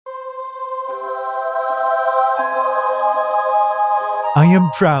I am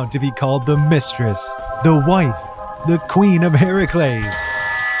proud to be called the mistress, the wife, the queen of Heracles."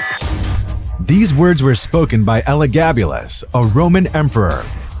 These words were spoken by Elagabalus, a Roman emperor.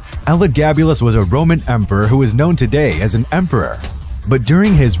 Elagabalus was a Roman emperor who is known today as an emperor, but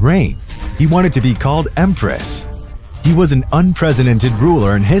during his reign, he wanted to be called empress. He was an unprecedented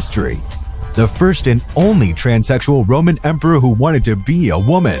ruler in history, the first and only transsexual Roman emperor who wanted to be a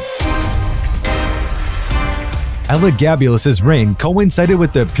woman. Elagabalus's reign coincided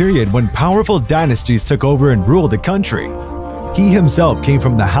with the period when powerful dynasties took over and ruled the country. He himself came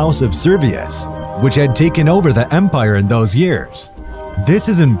from the House of Severus, which had taken over the empire in those years. This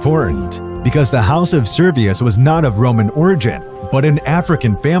is important because the House of Severus was not of Roman origin, but an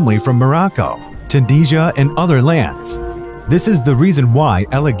African family from Morocco, Tunisia, and other lands. This is the reason why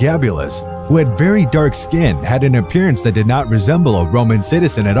Elagabalus, who had very dark skin, had an appearance that did not resemble a Roman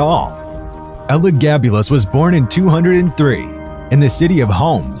citizen at all. Elagabalus was born in 203 in the city of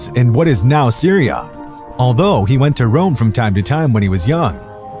Homs in what is now Syria, although he went to Rome from time to time when he was young.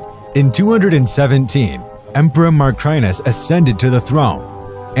 In 217, Emperor Macrinus ascended to the throne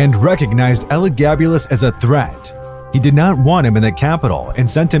and recognized Elagabalus as a threat. He did not want him in the capital and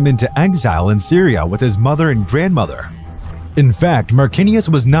sent him into exile in Syria with his mother and grandmother. In fact, Macrinus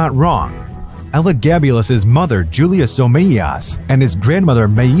was not wrong. Elagabalus's mother, Julia Somaias, and his grandmother,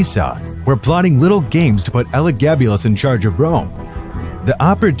 Maisa, were plotting little games to put Elagabalus in charge of Rome. The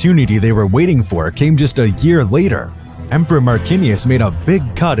opportunity they were waiting for came just a year later. Emperor Macrinus made a big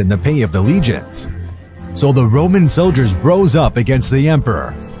cut in the pay of the legions. So the Roman soldiers rose up against the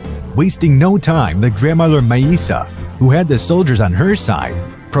emperor. Wasting no time, the grandmother Maisa, who had the soldiers on her side,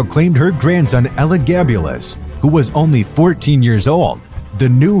 proclaimed her grandson Elagabalus, who was only 14 years old, the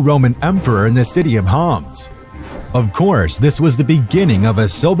new Roman emperor in the city of Homs. Of course, this was the beginning of a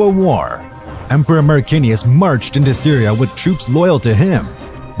civil war. Emperor Macrinus marched into Syria with troops loyal to him,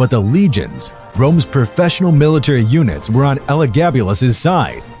 but the legions, Rome's professional military units, were on Elagabalus's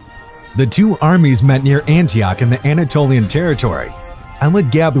side. The two armies met near Antioch in the Anatolian territory.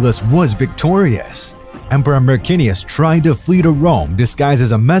 Elagabalus was victorious. Emperor Macrinus tried to flee to Rome disguised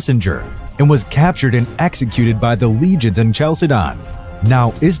as a messenger and was captured and executed by the legions in Chalcedon,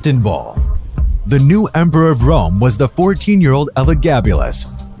 now Istanbul. The new emperor of Rome was the 14-year-old Elagabalus,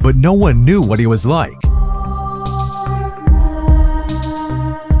 but no one knew what he was like.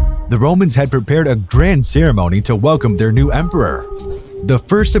 The Romans had prepared a grand ceremony to welcome their new emperor. The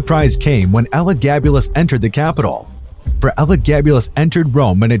first surprise came when Elagabalus entered the capital. For Elagabalus entered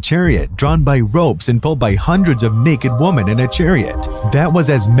Rome in a chariot drawn by ropes and pulled by hundreds of naked women in a chariot. That was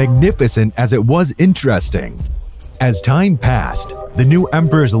as magnificent as it was interesting. As time passed, the new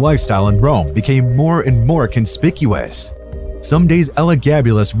emperor's lifestyle in Rome became more and more conspicuous. Some days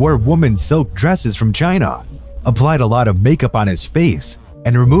Elagabalus wore women's silk dresses from China, applied a lot of makeup on his face,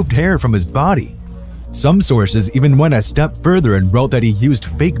 and removed hair from his body. Some sources even went a step further and wrote that he used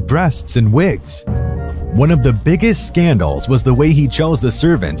fake breasts and wigs. One of the biggest scandals was the way he chose the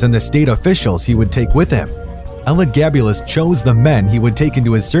servants and the state officials he would take with him. Elagabalus chose the men he would take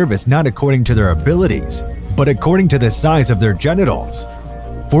into his service not according to their abilities, but according to the size of their genitals.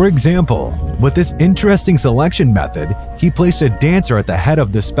 For example, with this interesting selection method, he placed a dancer at the head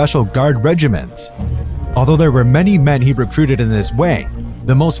of the special guard regiments. Although there were many men he recruited in this way,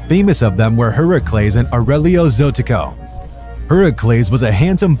 the most famous of them were Heracles and Aurelio Zotico. Heracles was a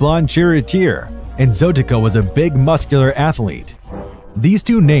handsome blonde charioteer, and Zotico was a big muscular athlete. These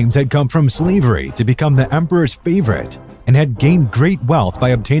two names had come from slavery to become the emperor's favorite and had gained great wealth by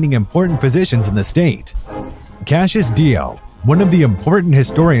obtaining important positions in the state. Cassius Dio, one of the important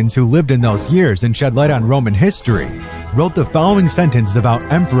historians who lived in those years and shed light on Roman history, wrote the following sentence about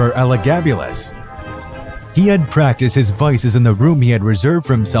Emperor Elagabalus. He had practiced his vices in the room he had reserved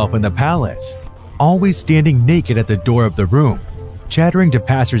for himself in the palace, always standing naked at the door of the room, chattering to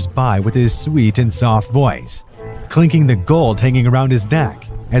passers-by with his sweet and soft voice, clinking the gold hanging around his neck,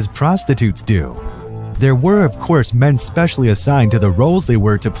 as prostitutes do. There were, of course, men specially assigned to the roles they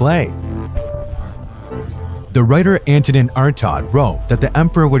were to play. The writer Antonin Artaud wrote that the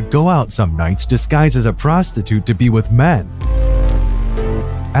emperor would go out some nights disguised as a prostitute to be with men.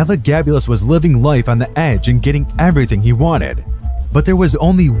 Elagabalus was living life on the edge and getting everything he wanted, but there was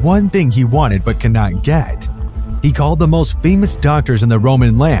only one thing he wanted but could not get. He called the most famous doctors in the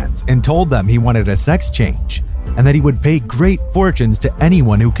Roman lands and told them he wanted a sex change, and that he would pay great fortunes to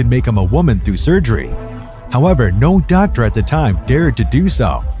anyone who could make him a woman through surgery. However, no doctor at the time dared to do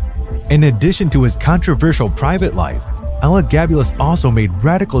so. In addition to his controversial private life, Elagabalus also made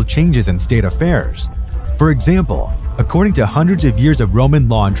radical changes in state affairs. For example, according to hundreds of years of Roman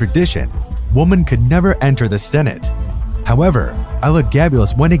law and tradition, women could never enter the Senate. However,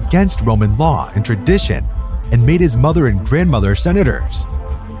 Elagabalus went against Roman law and tradition and made his mother and grandmother senators.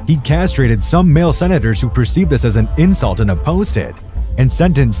 He castrated some male senators who perceived this as an insult and opposed it, and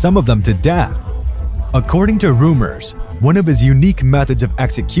sentenced some of them to death. According to rumors, one of his unique methods of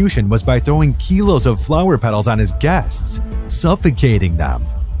execution was by throwing kilos of flower petals on his guests, suffocating them.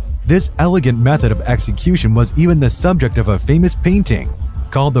 This elegant method of execution was even the subject of a famous painting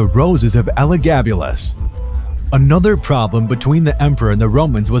called the Roses of Elagabalus. Another problem between the emperor and the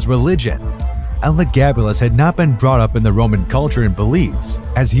Romans was religion. Elagabalus had not been brought up in the Roman culture and beliefs,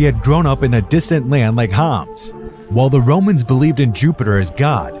 as he had grown up in a distant land like Homs. While the Romans believed in Jupiter as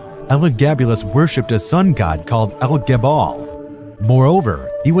god, Elagabalus worshipped a sun god called Elagabal.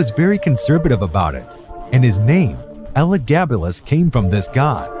 Moreover, he was very conservative about it, and his name, Elagabalus, came from this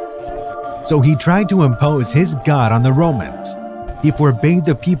god. So he tried to impose his god on the Romans. He forbade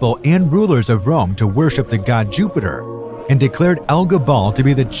the people and rulers of Rome to worship the god Jupiter and declared Elagabal to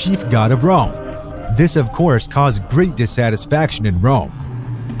be the chief god of Rome. This, of course, caused great dissatisfaction in Rome.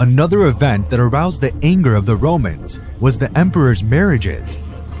 Another event that aroused the anger of the Romans was the emperor's marriages.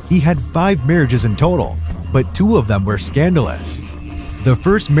 He had 5 marriages in total, but 2 of them were scandalous. The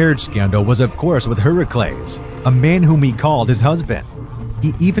first marriage scandal was, of course, with Heracles, a man whom he called his husband.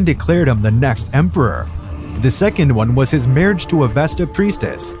 He even declared him the next emperor. The second one was his marriage to a Vesta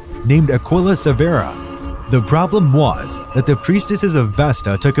priestess named Aquila Severa. The problem was that the priestesses of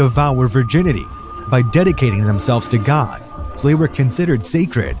Vesta took a vow of virginity by dedicating themselves to God, so they were considered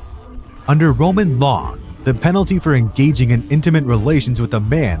sacred. Under Roman law, the penalty for engaging in intimate relations with a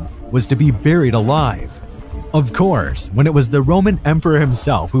man was to be buried alive. Of course, when it was the Roman emperor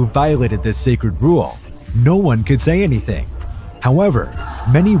himself who violated this sacred rule, no one could say anything. However,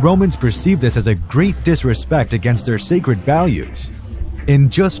 many Romans perceived this as a great disrespect against their sacred values.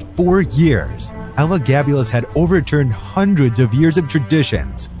 In just 4 years, Elagabalus had overturned hundreds of years of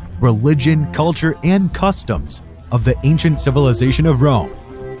traditions, religion, culture, and customs of the ancient civilization of Rome.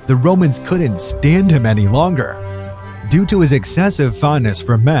 The Romans couldn't stand him any longer. Due to his excessive fondness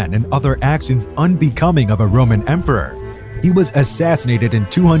for men and other actions unbecoming of a Roman emperor, he was assassinated in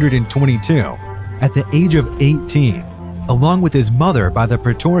 222 at the age of 18, along with his mother by the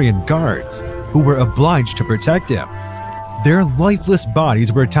Praetorian guards, who were obliged to protect him. Their lifeless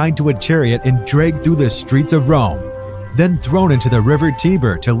bodies were tied to a chariot and dragged through the streets of Rome, then thrown into the river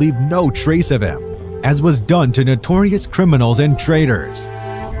Tiber to leave no trace of him, as was done to notorious criminals and traitors.